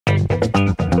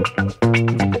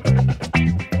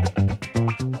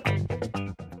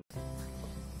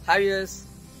Hi viewers,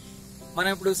 మనం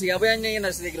ఇప్పుడు శ్రీ అభయ Anjaneya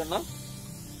nursery దగ్గర ఉన్నాం.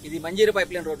 ఇది మంజీరా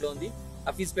పైప్లైన్ రోడ్లో ఉంది,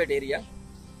 హఫీజ్పేట్ ఏరియా.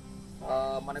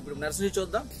 మనం ఇప్పుడు నర్సరీ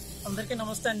చూద్దాం. అందరికీ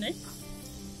నమస్తే అండి.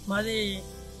 మాది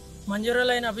మంజీరా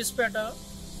లైన్ హఫీజ్పేట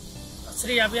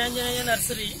శ్రీ అభయ అంజనేయ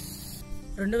నర్సరీ.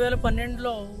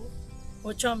 2012లో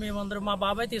వచ్చాం మేమందరం. మా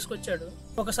బాబాయ్ తీసుకొచ్చాడు.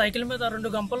 ఒక సైకిల్ మీద 2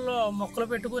 గంపల్లో మొక్కలు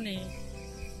పెట్టుకుని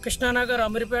కృష్ణానగర్,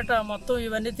 అమీర్పేట మొత్తం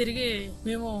ఇవన్నీ తిరిగి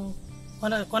మేము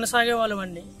కొనసాగేవాళ్ళం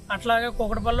అండి. అట్లాగే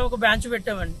కుకటపల్లిలో ఒక బ్రాంచ్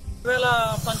పెట్టామండి.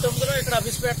 2019లో ఇక్కడ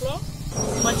హఫీజ్పేటలో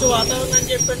మంచి వాతావరణం అని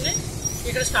చెప్పండి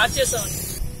ఇక్కడ స్టార్ట్ చేసామండి.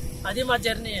 అది మా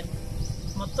జర్నీ అండి.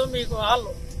 మొత్తం మీకు all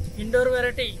indoor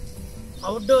variety,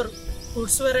 outdoor,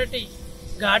 foods variety,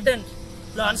 garden,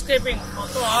 landscaping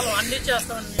మొత్తం ఆల్ అన్నీ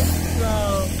చేస్తామండి.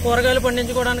 కూరగాయలు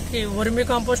పండించుకోవడానికి vermi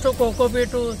compost,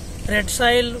 cocopeat, red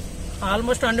soil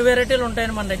almost అన్ని వెరైటీలు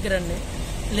ఉంటాయండి మన దగ్గర అండి.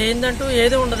 లేదంటూ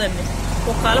ఏది ఉండదండి.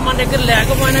 ఒకవేళ మన దగ్గర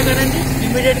లేకపోయినా కానండి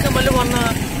ఇమీడియట్ గా మళ్ళీ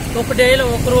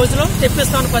ఒక రోజులో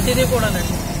తెప్పిస్తాను ప్రతిదీ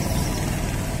కూడానండి.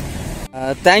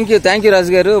 థ్యాంక్ యూ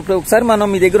రాజు గారు. ఇప్పుడు ఒకసారి మనం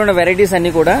మీ దగ్గర ఉన్న వెరైటీస్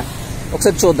అన్ని కూడా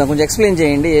ఒకసారి చూద్దాం. కొంచెం ఎక్స్ప్లెయిన్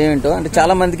చేయండి ఏమేంటో, అంటే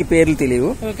చాలా మందికి పేర్లు తెలియవు.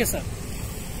 Okay sir.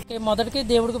 మొదటికి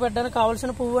దేవుడికి పెట్టడానికి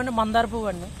కావాల్సిన పువ్వు అండి మందార పువ్వు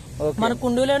అండి. మన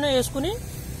కుండీలోనే వేసుకుని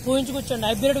పూయించుకొచ్చండి.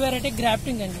 హైబ్రిడ్ వెరైటీ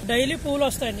గ్రాఫ్టింగ్ అండి. డైలీ పువ్వులు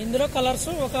వస్తాయండి. ఇందులో కలర్స్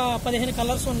ఒక 15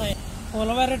 కలర్స్ ఉన్నాయి.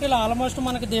 పూల వెరైటీలు ఆల్మోస్ట్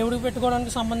మనకి దేవుడికి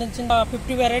పెట్టుకోవడానికి సంబంధించిన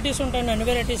 50 వెరైటీస్ ఉంటాయండి. అన్ని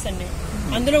వెరైటీస్ అండి.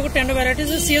 అందులో ఒక 10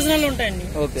 వెరైటీస్ సీజనల్ ఉంటాయండి.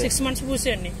 6 months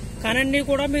పూసేయండి. కానీ అన్ని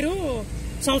కూడా మీరు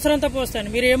సంవత్సరంతో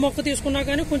పోస్తాయండి. మీరు ఏ మొక్క తీసుకున్నా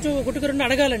కానీ కొంచెం 1-2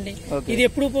 అడగాలండి. ఇది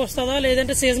ఎప్పుడు పోస్తుందా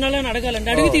లేదంటే సీజనల్ అని అడగాలండి.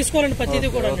 అడిగి తీసుకోవాలండి ప్రతిదీ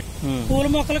కూడా. పూల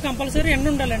మొక్కలు కంపల్సరీ ఎండ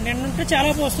ఉండాలండి. ఎండ ఉంటే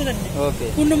చాలా పోస్తుందండి.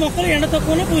 కొన్ని మొక్కలు ఎండ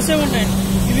తక్కువలో పూసే ఉన్నాయండి.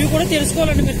 ఇవి కూడా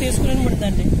తెలుసుకోవాలండి మీరు తీసుకునే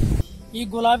పడుతుందండి. ఈ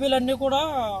గులాబీలన్నీ కూడా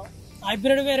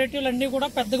హైబ్రిడ్ వెరైటీలు అన్ని కూడా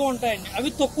పెద్దగా ఉంటాయండి. అవి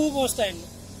తక్కువ పోస్తాయండి.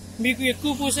 మీకు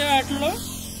ఎక్కువ పూసే వాటిలో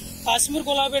కాశ్మీర్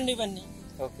గులాబీ అండి ఇవన్నీ.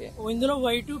 ఇందులో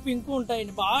వైట్, పింక్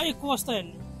ఉంటాయండి. బాగా ఎక్కువ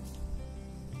వస్తాయండి.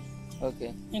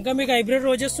 ఇంకా మీకు హైబ్రిడ్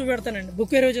రోజెస్ పెడతానండి.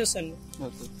 బుకే రోజెస్ అండి.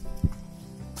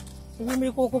 ఇవి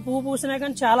మీకు ఒక పువ్వు పూసినా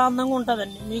కానీ చాలా అందంగా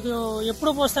ఉంటదండి. మీకు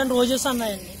ఎప్పుడు పోస్తాయండి రోజెస్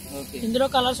అన్నాయండి. ఇందులో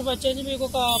కలర్స్ వచ్చేసి మీకు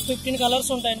ఒక 15 కలర్స్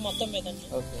ఉంటాయండి మొత్తం మీద అండి.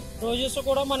 రోజెస్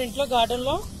కూడా మన ఇంట్లో గార్డెన్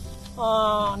లో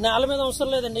నేల మీద అవసరం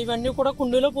లేదండి. ఇవన్నీ కూడా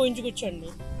కుండీలో పోయించుకొచ్చండి.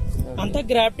 అంతా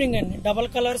గ్రాఫ్టింగ్ అండి. డబల్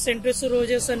కలర్ సెంట్రిస్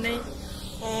రోజెస్ అన్ని,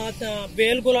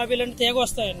 బేల్ గులాబీలు అని తీగ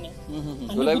వస్తాయండి.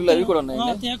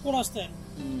 తీగ కూడా వస్తాయండి.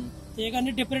 తీగ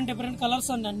అన్ని డిఫరెంట్ కలర్స్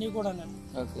అండి అన్ని కూడా.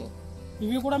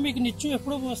 ఇవి కూడా మీకు నిత్యం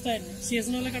ఎప్పుడు పోస్తాయండి.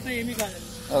 సీజనల్ గట్రా ఏమీ కాదండి.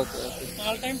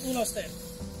 ఆల్ టైం పూలు వస్తాయండి.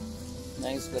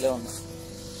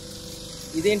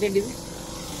 ఇదేంటండి?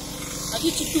 అది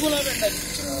చిట్టు గులాబీ అండి. అది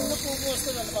చిన్న పువ్వు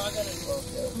వస్తుందండి బాగా.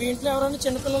 మీ ఇంట్లో ఎవరైనా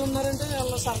చిన్నపిల్లలు ఉన్నారంటే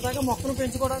వాళ్ళ సరదాగా మొక్కను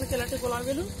పెంచుకోవడానికి ఇలాంటి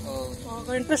గులాబీలు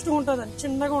ఒక ఇంట్రెస్ట్ ఉంటుందండి.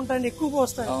 చిన్నగా ఉంటాయండి, ఎక్కువ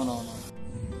పోస్తాయి.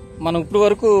 మనం ఇప్పుడు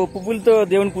వరకు పువ్వులతో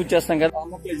దేవుని పూజ చేస్తాం కదా, ఆ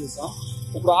మొక్కలే చూస్తాం.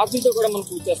 ఇప్పుడు ఆకులతో కూడా మనం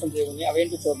పూజ చేస్తాం దేవుని.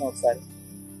 అవేంటి చూద్దాం ఒకసారి.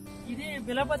 ఇది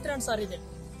బిలపత్రి అండి సార్. ఇది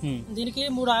దీనికి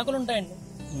 3 ఆకులు ఉంటాయండి.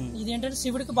 ఇదేంటంటే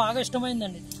శివుడికి బాగా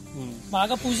ఇష్టమైందండి.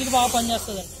 బాగా పూజకి బాగా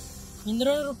పనిచేస్తుందండి.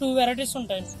 ఇందులో 2 వెరైటీస్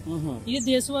ఉంటాయండి. ఇది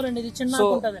దేశవాళి అండి. ఇది చిన్న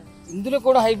ఆకు ఉంటదండి. ఇందులో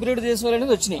కూడా హైబ్రిడ్ దేశవాళి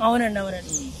అనేది వచ్చినాయి. అవునండి.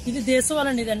 ఇది దేశవాళి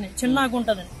అండి. ఇదండి చిన్న ఆకు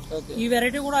ఉంటదండి. ఈ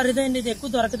వెరైటీ కూడా అరిదండి. ఇది ఎక్కువ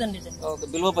దొరకదండి. ఇది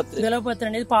బిలవపత్రి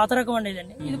అండి. ఇది పాత రకం అండి.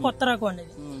 ఇదండి ఇది కొత్త రకం అండి.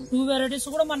 ఇది 2 వెరైటీస్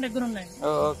కూడా మన దగ్గర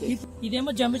ఉన్నాయండి. ఇదేమో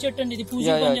జమ్మి చెట్టు అండి. ఇది పూజ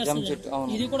పనిచేస్తుంది.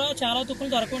 ఇది కూడా చాలా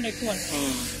తుక్కులు దొరకండి ఎక్కువ అండి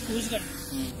పూజకండి.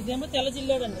 ఇదేమో తెల్ల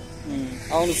జిల్లేడు అండి.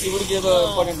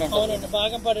 అవునండి,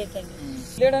 బాగా ఇంపార్టెంట్ అండి.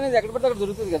 అనేది ఎక్కడ పడితే అక్కడ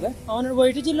దొరుకుతుంది కదా. అవునండి,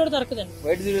 వైట్ జిల్లేడు దొరకదండి.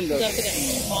 దొరకదండి.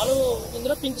 మాలు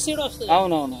ఇందులో పింక్ సీడ్ వస్తుంది.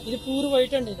 అవునవును. ఇది పూర్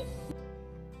వైట్ అండి. ఇది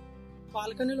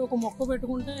బాల్కనీలో ఒక మొక్క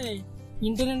పెట్టుకుంటే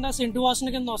ఇంటి నిండా సెంటు వాసన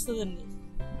కింద వస్తుందండి.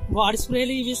 వాడి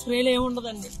స్ప్రేలు ఇవి స్ప్రేలు ఏమి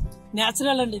ఉండదండి.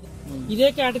 నేచురల్ అండి. ఇది ఇదే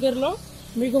కేటగిరీలో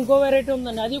మీకు ఇంకో వెరైటీ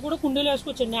ఉందండి. అది కూడా కుండీలో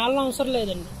వేసుకోవచ్చు. నేలలో అవసరం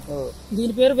లేదండి.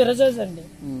 దీని పేరు విరజాజ్ అండి.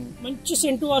 మంచి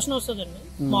సెంటు వాసన వస్తుందండి.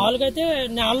 మామూలుగా అయితే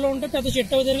నేలలో ఉంటే పెద్ద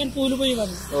చెట్టు అవుతారు కానీ పూలు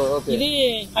పోయేవాడి. ఇది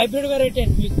హైబ్రిడ్ వెరైటీ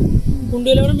అండి. మీకు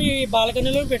కుండీలో మీ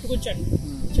బాల్కనీలో పెట్టుకోవచ్చండి.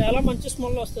 చాలా మంచి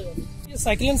స్మెల్ వస్తుంది.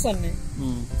 సైక్లెన్స్ అండి.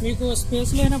 మీకు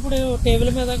స్పేస్ లేనప్పుడు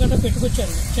టేబుల్ మీద గట్రా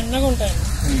పెట్టుకోవచ్చండి. చిన్నగా ఉంటాయండి.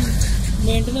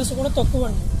 మెయింటెనెన్స్ కూడా తక్కువ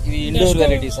అండి.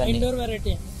 Indoor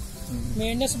variety.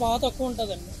 మెయింటెనెన్స్ బాగా తక్కువ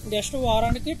ఉంటుందండి. జస్ట్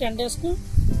వారానికి 10 days కు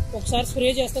ఒకసారి స్ప్రే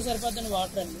చేస్తే సరిపోద్దండి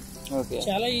వాటర్ అండి.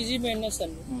 చాలా ఈజీ మెయింటెనెన్స్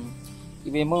అండి.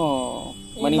 ఇవేమో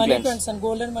మనీ ప్లాంట్స్ అండి.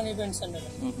 గోల్డెన్ మనీ ప్లాంట్స్ అండి.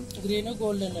 గ్రీన్,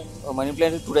 గోల్డెన్ అండి. మనీ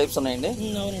ప్లాంట్ 2 types ఉన్నాయండి.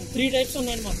 అవునండి, 3 types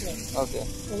ఉన్నాయండి మొత్తం.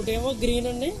 ఒకటేమో గ్రీన్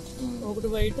అండి, ఒకటి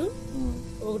వైట్,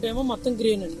 ఒకటేమో మొత్తం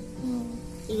గ్రీన్ అండి.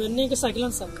 ఇవన్నీ ఇంకా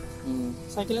సకిలెన్స్ అండి.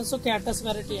 సకిలెన్స్ క్యాక్టస్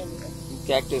వెరైటీ అండి.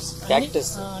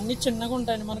 క్యాక్టస్ అన్ని చిన్నగా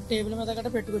ఉంటాయండి. మనకి టేబుల్ మీద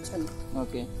గట్రా పెట్టుకోవచ్చండి.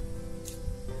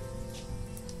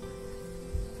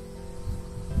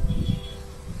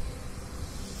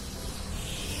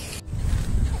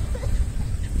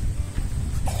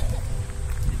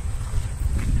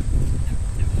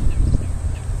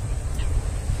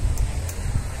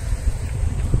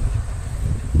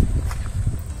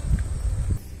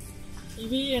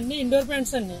 ఇవి అన్ని ఇండోర్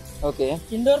ప్లాంట్స్ అండి. ఓకే.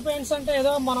 ఇండోర్ ప్లాంట్స్ అంటే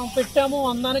ఏదో మనం పెట్టాము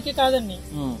అందానికి కాదండి,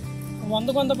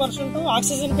 100%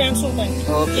 ఆక్సిజన్ ప్లాంట్స్ ఉంటాయి.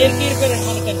 ఎయిర్ ప్యూరిఫైయర్ అండి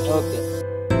మనకండి. ఓకే.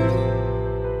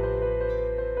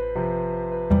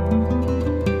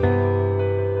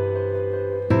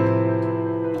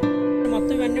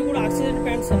 మొత్తం ఇవన్నీ కూడా ఆక్సిజన్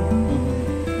ప్లాంట్స్ అండి.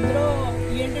 ఇందులో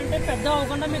ఏంటంటే పెద్ద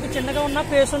అవ్వకుండా మీకు చిన్నగా ఉన్న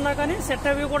ప్లేస్ ఉన్నా కానీ సెట్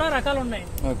అవి కూడా రకాలు ఉన్నాయి.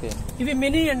 ఇవి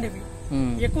మినీ అండి, ఇవి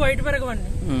ఎక్కువ హైట్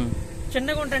పెరగవండి,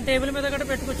 చిన్నగా ఉంటాయి, టేబుల్ మీద కూడా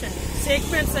పెట్టుకోవచ్చండి. షేక్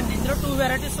ప్లాంట్స్ అండి, ఇందులో 2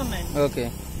 వెరైటీస్ ఉన్నాయి.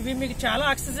 ఇవి మీకు చాలా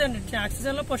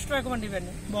ఆక్సిజన్ లో ఫస్ట్ రకం అండి.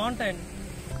 ఇవన్నీ బాగుంటాయండి.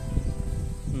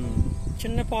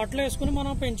 చిన్న పాట్ లో వేసుకుని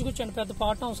మనం పెంచుకోవచ్చండి, పెద్ద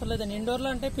పాట్ అవసరం లేదండి. ఇండోర్ లో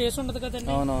అంటే ప్లేస్ ఉండదు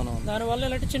కదండి, దానివల్ల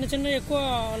ఇలాంటి చిన్న చిన్న ఎక్కువ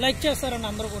లైక్ చేస్తారండి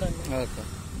అందరూ కూడా.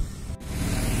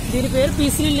 దీని పేరు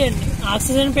పీస్ లిల్లీ అండి,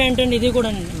 ఆక్సిజన్ ప్లాంట్ అండి. ఇది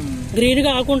కూడా అండి గ్రీన్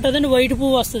గా ఆకుంటదండి, వైట్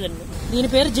పువ్వు వస్తుందండి. దీని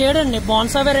పేరు జేడ్ అండి,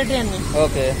 బాన్సా వెరైటీ అండి.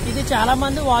 ఇది చాలా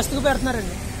మంది వాస్తుకు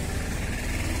పెడుతున్నారండి.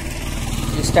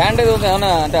 స్టాండ్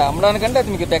అంటే అమ్మడానికంటే అది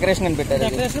మీకు డెకరేషన్ అని పెట్టారు?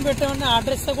 డెకరేషన్ పెట్టామండి,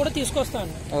 ఆర్డర్ ఇస్తే కూడా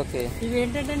తీసుకొస్తామండి. ఇవి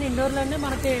ఏంటంటే ఇండోర్ లోనే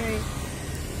మనకి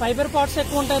ఫైబర్ పాట్స్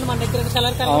ఎక్కువ ఉంటాయండి మన దగ్గర,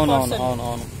 కలర్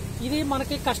పాట్స్. ఇది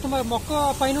మనకి కస్టమర్ మొక్క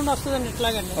పైన వస్తుందండి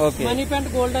ఇట్లాగండి. మనీ ప్లాంట్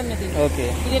గోల్డ్ అనేది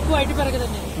ఇది ఎక్కువ హైట్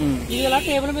పెరగదండి. ఇది ఇలా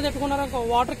టేబుల్ మీద పెట్టుకున్నారనుకో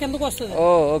వాటర్ కిందకు వస్తుంది.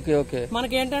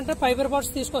 మనకి ఏంటంటే ఫైబర్ పాట్స్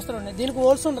తీసుకొస్తారండి, దీనికి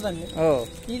హోల్స్ ఉండదండి.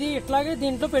 ఇది ఇట్లాగే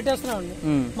దీంట్లో పెట్టేస్తున్నామండి.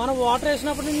 మనం వాటర్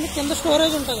వేసినప్పుడు కింద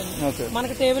స్టోరేజ్ ఉంటదండి,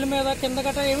 మనకి టేబుల్ మీద కింద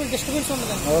గట్రా ఏమి డిస్టర్బెన్స్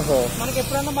ఉండదండి. మనకి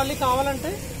ఎప్పుడైనా మళ్ళీ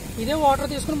కావాలంటే ఇదే వాటర్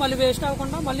తీసుకుని మళ్ళీ వేస్ట్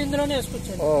అవ్వకుండా మళ్ళీ ఇందులోనే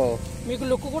వేసుకొచ్చాను. మీకు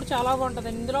లుక్ కూడా చాలా బాగుంటది.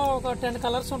 ఇందులో ఒక 10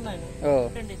 కలర్స్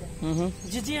ఉన్నాయండి.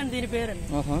 జిజి అని దీని పేరండి.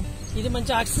 ఇది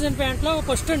మంచి ఆక్సిజన్ ప్లాంట్ లో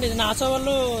ఫస్ట్ అండి, ఇది నాసా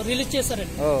వాళ్ళు రిలీజ్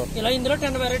చేశారండి. ఇలా ఇందులో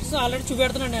 10 వెరైటీస్ ఆల్రెడీ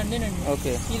చూపెడుతున్నాండి అన్నినండి.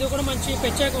 ఇది కూడా మంచి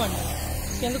ప్రత్యేకం అండి.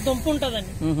 కింద దుంపు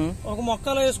ఉంటదండి, ఒక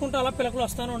మొక్కలో వేసుకుంటే అలా పిలకలు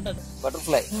వస్తానే ఉంటది.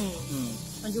 బటర్ఫ్లై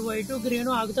మంచి వైట్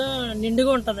గ్రీన్ ఆగుతా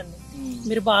నిండుగా ఉంటదండి.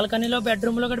 మీరు బాల్కనీలో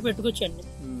బెడ్రూమ్ లో కూడా పెట్టుకోవచ్చండి.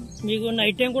 మీకు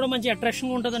నైట్ టైం కూడా మంచి అట్రాక్షన్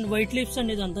గా ఉంటదండి. వైట్ లీవ్స్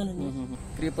అండి ఇదంతా.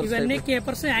 ఇవన్నీ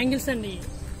కేపర్స్ యాంగిల్స్ అండి,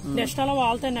 నెక్స్ట్ అలా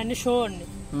వాళ్తాయండి, అన్ని షో అండి.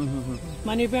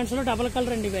 మనీ ప్లాంట్స్ లో డబుల్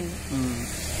కలర్ అండి ఇవన్నీ.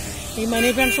 ఈ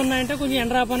మనీ ప్లాంట్స్ ఉన్నాయంటే కొంచెం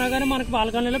ఎండ రాపోయినా కానీ మనకి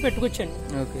బాల్కనీలో పెట్టుకోవచ్చండి.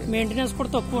 మెయింటెనెన్స్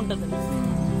కూడా తక్కువ ఉంటదండి.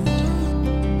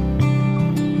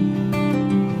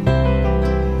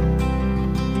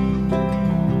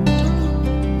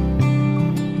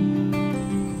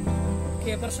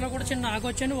 కేపర్స్ లో కూడా చిన్న ఆకు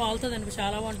వచ్చి వాళ్తుందండి,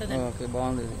 చాలా బాగుంటది.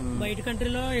 బయట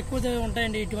కంట్రీలో ఎక్కువ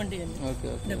ఉంటాయండి ఇటువంటి,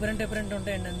 డిఫరెంట్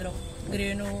ఉంటాయండి. అందులో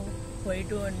గ్రీన్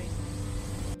వైట్ అండి.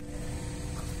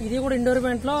 ఇది కూడా ఇండోర్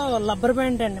ప్లాంట్ లో రబ్బర్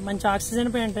ప్లాంట్ అండి, మంచి ఆక్సిజన్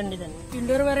ప్లాంట్ అండి. ఇదండి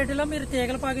ఇండోర్ వెరైటీలో మీరు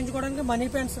తీగలు పాకించుకోవడానికి మనీ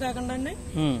ప్లాంట్స్ కాకుండా అండి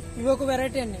ఇవి ఒక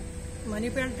వెరైటీ అండి. మనీ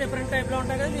ప్లాంట్ డిఫరెంట్ టైప్ లో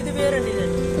ఉంటాయి కదా, ఇది వేరండి.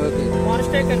 ఇది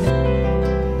మాన్స్టేక్ అండి.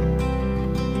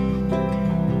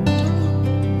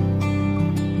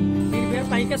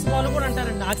 పైకస్ మాల్ కూడా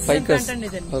అంటారండి, ఆక్సిజన్ ప్లాంట్ అండి.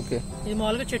 ఇదండి ఇది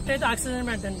మామూలుగా చెట్టు అయితే ఆక్సిజన్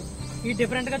ప్లాంట్ అండి. ఈ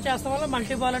డిఫరెంట్ గా చేస్తాం వల్ల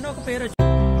మల్టీ బాల్ అని ఒక పేరు వచ్చింది.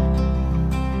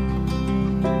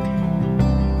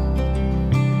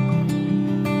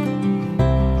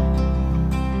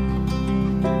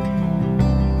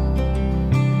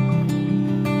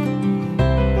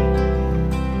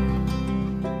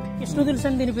 కృష్ణ తులసి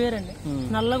అని దీని పేరండి,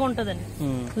 నల్లగా ఉంటదండి.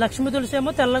 లక్ష్మీ తులసి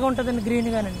ఏమో తెల్లగా ఉంటదండి, గ్రీన్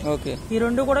గానండి. ఈ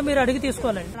రెండు కూడా మీరు అడిగి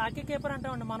తీసుకోవాలండి. రాఖీ కేపర్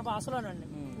అంటామండి మన భాషలోనండి.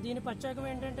 దీని ప్రత్యేకం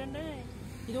ఏంటంటే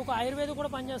ఇది ఒక ఆయుర్వేద కూడా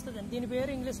పనిచేస్తుంది. దీని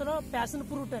పేరు ఇంగ్లీష్ లో ప్యాషన్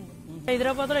ఫ్రూట్ అండి.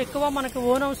 హైదరాబాద్ లో ఎక్కువ మనకి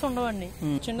ఓన్ హౌస్ ఉండవండి,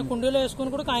 చిన్న కుండీలో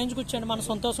వేసుకుని కూడా కాయించుకొచ్చండి, మన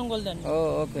సంతోషం కొలదండి.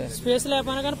 స్పేస్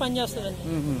లేకపోయినా కానీ పనిచేస్తుందండి.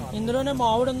 ఇందులోనే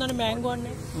మామిడి ఉందండి, మ్యాంగో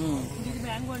అండి. ఇది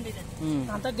మ్యాంగో అండి. ఇది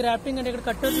అంతా గ్రాఫ్టింగ్ అండి. ఇక్కడ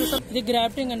కట్టే చూసాం, ఇది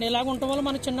గ్రాఫ్టింగ్ అండి. ఇలాగ ఉండటం వల్ల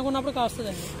మనకి చిన్నగా ఉన్నప్పుడు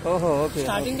కాస్తుందండి.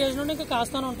 స్టార్టింగ్ ఏజ్ నుండి ఇంకా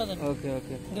కాస్తానే ఉంటదండి.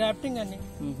 గ్రాఫ్టింగ్ అండి.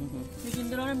 మీకు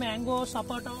ఇందులోనే మ్యాంగో,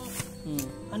 సపోటా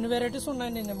అన్ని వెరైటీస్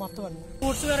ఉన్నాయండి. మొత్తం అన్ని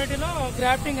ఫ్రూట్స్ వెరైటీలో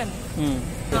గ్రాఫ్టింగ్ అండి.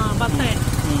 బత్తాయి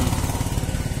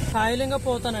కాయలింగా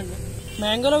పోతానండి.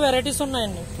 మ్యాంగోలో వెరైటీస్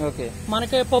ఉన్నాయండి.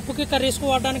 మనకి పప్పుకి కర్రీస్కి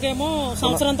వాడడానికి ఏమో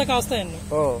సంవత్సరం అంతా కాస్తాయండి.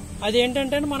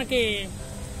 అదేంటంటే మనకి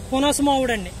పునాస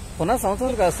మామిడి అండి,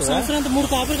 సంవత్సరం అంతా 3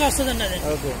 కాపులు కాస్తుందండి.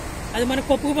 అది మనకి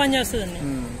పప్పుకు పని చేస్తుందండి.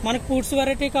 మనకి ఫ్రూట్స్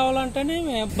వెరైటీ కావాలంటే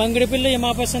బంగిడిపిల్లి,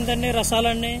 హిమాపసంత్ అండి,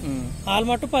 రసాలండి,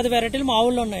 ఆల్మట్టు 10 వెరైటీలు మా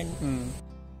ఊళ్ళో ఉన్నాయండి.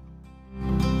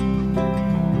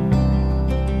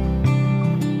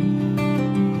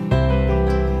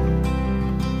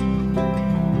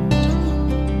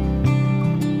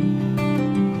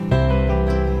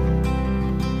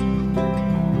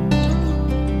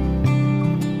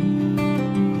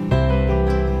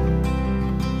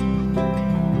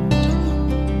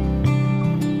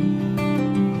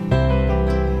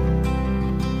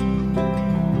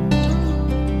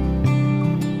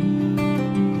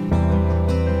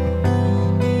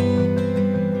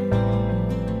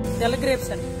 తెల్ల గ్రేప్స్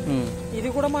అండి. ఈ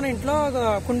ఇది కూడా మన ఇంట్లో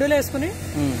కుండీలో వేసుకుని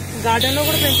గార్డెన్ లో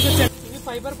కూడా పెంచుకోవచ్చు. ఇవి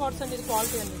ఫైబర్ పాట్స్ అండి, ఇది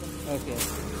క్వాలిటీ అండి. ఓకే,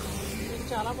 ఇది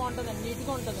చాలా బాగుంటదండి, నీట్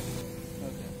గా ఉంటదండి.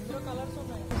 ఇందులో కలర్స్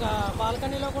ఉన్నాయి. ఇంకా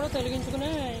బాల్కనీలో కూడా తొలగించుకునే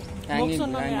బాక్స్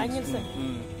ఉన్నాయి, యాంగిల్స్.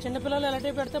 చిన్నపిల్లలు ఎలాంటి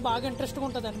పెడితే బాగా ఇంట్రెస్ట్ గా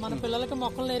ఉంటదండి. మన పిల్లలకి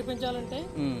మొక్కలు నేర్పించాలంటే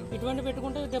ఇటువంటి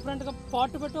పెట్టుకుంటే డిఫరెంట్ గా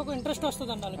పాట్ పెట్టి ఒక ఇంట్రెస్ట్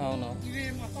వస్తుంది అండి. ఇవి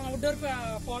మొత్తం అవుట్డోర్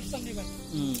పాట్స్ అండి.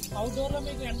 అవుట్డోర్ లో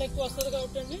మీకు ఎండ ఎక్కువ వస్తుంది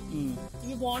కాబట్టి అండి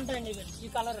ఇవి బాగుంటాయండి. ఈ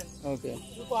కలర్ అండి,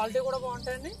 ఈ క్వాలిటీ కూడా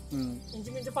బాగుంటాయండి.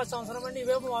 ఇంచుమించు 10 సంవత్సరం అండి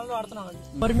ఇవే వాళ్ళు వాడుతున్నాం అండి.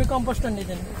 వర్మి కంపోస్ట్ అండి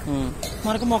ఇదండి.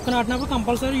 మనకు మొక్క నాటినప్పుడు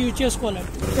కంపల్సరీ యూజ్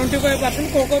చేసుకోవాలండి.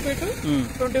 25% కోకోపీట్,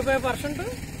 25%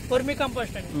 వర్మి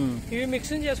కంపోస్ట్ అండి. ఇవి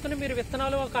మిక్సింగ్ చేసుకుని మీరు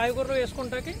విత్తనాలు కాయగూరలు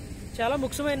వేసుకుంటాకి చాలా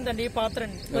ముఖ్యమైనదండి ఈ పాత్ర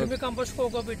అండి. వర్మి కంపోస్ట్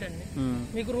కోకోపీట్ అండి.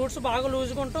 మీకు రూట్స్ బాగా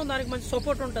లూజ్ గా ఉంటాం, దానికి మంచి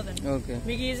సపోర్ట్ ఉంటదండి.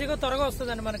 మీకు ఈజీగా త్వరగా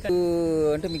వస్తుందండి. మనకి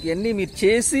అంటే మీకు అన్ని మీరు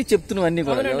చేసి చెప్తున్నవన్నీ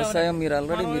కూడా వ్యవసాయం మీరు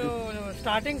ఆల్రెడీ మీరు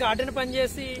స్టార్టింగ్ గార్డెన్ పని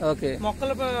చేసి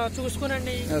మొక్కలు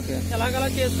చూసుకునండి ఎలాగలా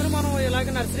చేసుకుని మనం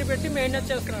ఇలాగ నర్సరీ పెట్టి మెయింటైన్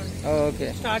చేస్తున్నాం.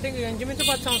 స్టార్టింగ్ ఇంచుమించు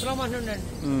 10 సంవత్సరాలు మన ఉండండి.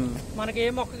 మనకి ఏ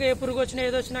మొక్కకి ఏ పురుగు వచ్చినా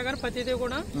ఏది వచ్చినా కానీ ప్రతిదీ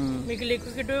కూడా మీకు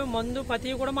లిక్విడ్ మందు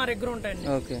ప్రతి కూడా మా దగ్గర ఉంటాయండి.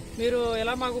 మీరు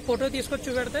ఇలా మాకు ఫోటో తీసుకొచ్చి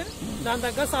చూపెడితే దాని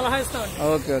దగ్గర సలహా ఇస్తామండి.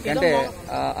 అంటే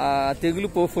తెగులు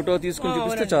ఫోటో తీసుకుని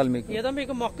చూపిస్తే చాలు. మీకు ఏదో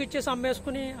మీకు మొక్క ఇచ్చేసి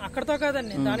అమ్మేసుకుని అక్కడతో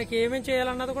కాదండి, దానికి ఏమేమి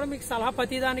చేయాలన్నది కూడా మీకు సలహా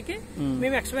ప్రతి దానికి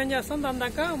మేము ఎక్స్ప్లెయిన్ చేస్తాం. దాని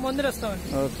దాకా మందులు ఇస్తామండి,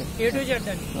 A to Z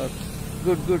అండి.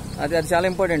 గుడ్ గుడ్, అది చాలా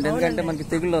ఇంపార్టెంట్. ఎందుకంటే మనకి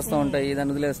తెగుళ్ళు వస్తూ ఉంటాయి,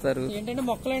 దాన్ని వదిలేస్తారు. ఏంటంటే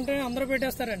మొక్కలు అంటే అందరూ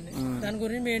పెట్టేస్తారండి, దాని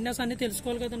గురించి మెయింటెనెన్స్ అన్ని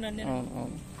తెలుసుకోవాలి కదండి అన్ని.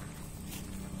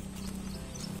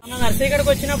 మన నర్సరీ కాడికి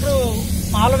వచ్చినప్పుడు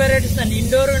ఆల్ వెరైటీస్ అండి,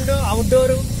 indoor and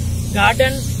outdoor,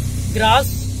 garden,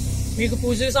 gross, మీకు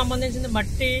పూజకి సంబంధించిన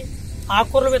మట్టి,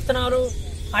 ఆకుకూరల విత్తనాలు,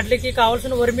 వాటికి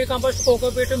కావాల్సిన vermi compost,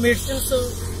 cocopeat, medicines,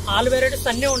 all varieties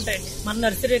అన్ని ఉంటాయండి మన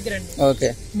నర్సరీ దగ్గర అండి.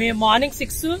 మేము మార్నింగ్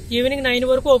 6 ఈవినింగ్ 9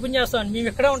 వరకు ఓపెన్ చేస్తామండి. మేము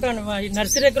ఇక్కడే ఉంటాం,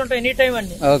 నర్సరీ దగ్గర ఉంటాం ఎనీ టైం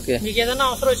అండి. మీకు ఏదైనా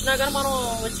అవసరం వచ్చినా కానీ మనం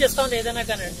వచ్చి ఇస్తామండి ఏదైనా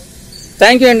కానీ అండి.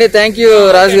 థ్యాంక్ యూ అండి, థ్యాంక్ యూ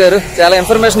రాజు గారు, చాలా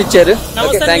ఇన్ఫర్మేషన్ ఇచ్చారు.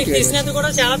 నమస్తే, తీసినందుకు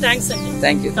కూడా చాలా థ్యాంక్స్ అండి.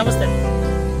 థ్యాంక్ యూ, నమస్తే.